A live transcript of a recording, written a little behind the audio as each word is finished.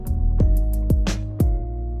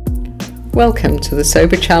Welcome to the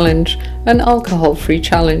Sober Challenge, an alcohol-free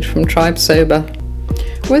challenge from Tribe Sober.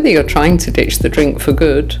 Whether you're trying to ditch the drink for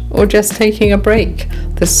good or just taking a break,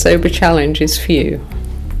 the Sober Challenge is for you.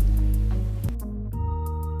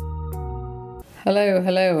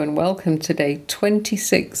 Hello and welcome to day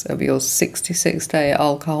 26 of your 66-day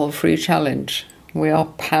alcohol-free challenge. We are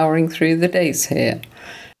powering through the days here.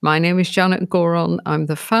 My name is Janet Goron. I'm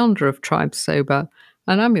the founder of Tribe Sober,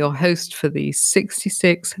 and I'm your host for these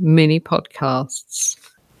 66 mini podcasts.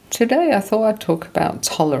 Today I thought I'd talk about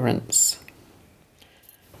tolerance.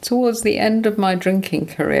 Towards the end of my drinking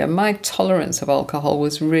career, my tolerance of alcohol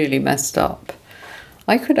was really messed up.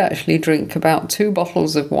 I could actually drink about 2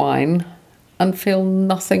 bottles of wine and feel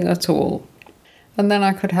nothing at all. And then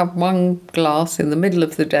I could have 1 glass in the middle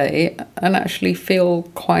of the day and actually feel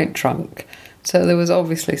quite drunk. So there was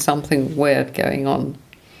obviously something weird going on.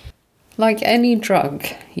 Like any drug,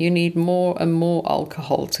 you need more and more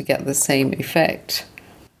alcohol to get the same effect.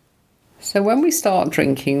 So when we start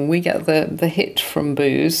drinking, we get the hit from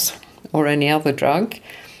booze or any other drug,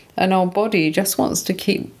 and our body just wants to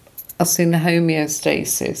keep us in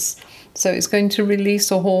homeostasis. So it's going to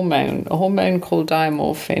release a hormone called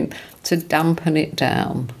diamorphin, to dampen it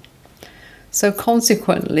down. So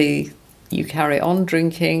consequently, you carry on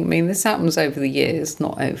drinking. I mean, this happens over the years,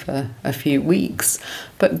 not over a few weeks,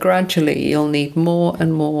 but gradually you'll need more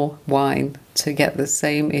and more wine to get the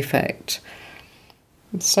same effect.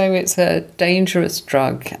 So it's a dangerous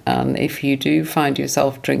drug, and if you do find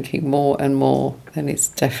yourself drinking more and more, then it's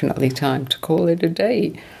definitely time to call it a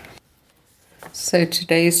day. So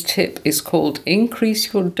today's tip is called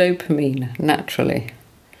Increase Your Dopamine Naturally.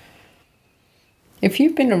 If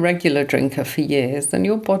you've been a regular drinker for years, then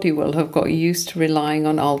your body will have got used to relying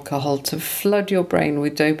on alcohol to flood your brain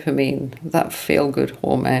with dopamine, that feel-good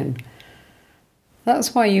hormone.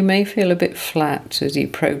 That's why you may feel a bit flat as you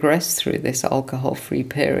progress through this alcohol-free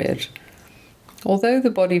period. Although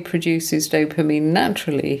the body produces dopamine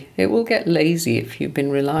naturally, it will get lazy if you've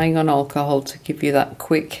been relying on alcohol to give you that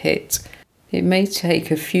quick hit. It may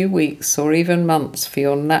take a few weeks or even months for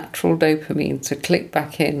your natural dopamine to click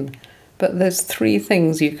back in. But there's 3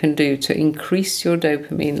 things you can do to increase your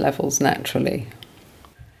dopamine levels naturally.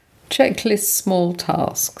 Checklist small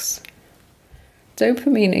tasks.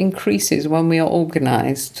 Dopamine increases when we are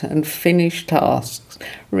organized and finish tasks,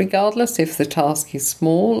 regardless if the task is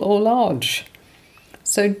small or large.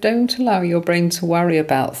 So don't allow your brain to worry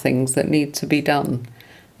about things that need to be done.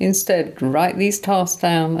 Instead, write these tasks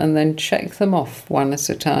down and then check them off one at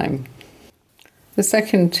a time. The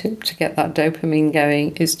second tip to get that dopamine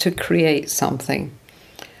going is to create something.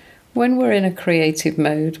 When we're in a creative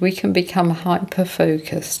mode, we can become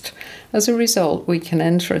hyper-focused. As a result, we can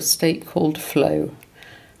enter a state called flow.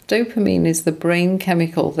 Dopamine is the brain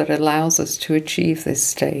chemical that allows us to achieve this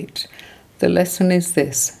state. The lesson is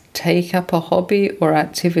this: take up a hobby or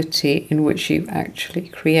activity in which you actually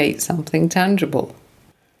create something tangible.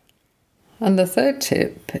 And the third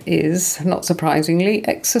tip is, not surprisingly,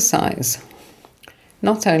 exercise.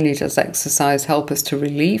 Not only does exercise help us to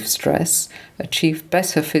relieve stress, achieve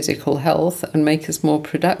better physical health, and make us more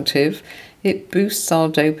productive, it boosts our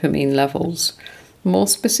dopamine levels. More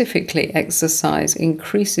specifically, exercise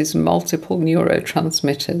increases multiple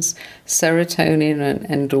neurotransmitters, serotonin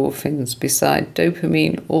and endorphins, beside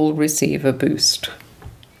dopamine, all receive a boost.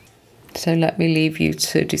 So let me leave you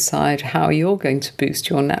to decide how you're going to boost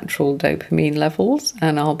your natural dopamine levels,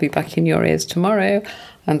 and I'll be back in your ears tomorrow.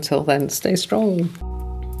 Until then, stay strong.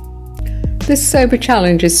 This Sober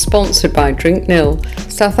Challenge is sponsored by Drink Nil,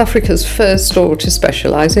 South Africa's first store to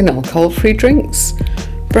specialise in alcohol-free drinks.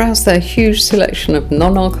 Browse their huge selection of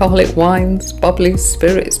non-alcoholic wines, bubblies,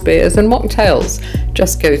 spirits, beers and mocktails.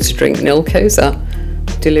 Just go to Drink Nil Koza.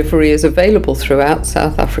 Delivery is available throughout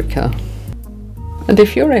South Africa. And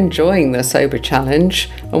if you're enjoying the Sober Challenge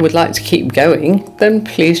and would like to keep going, then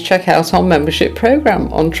please check out our membership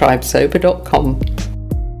programme on tribesober.com.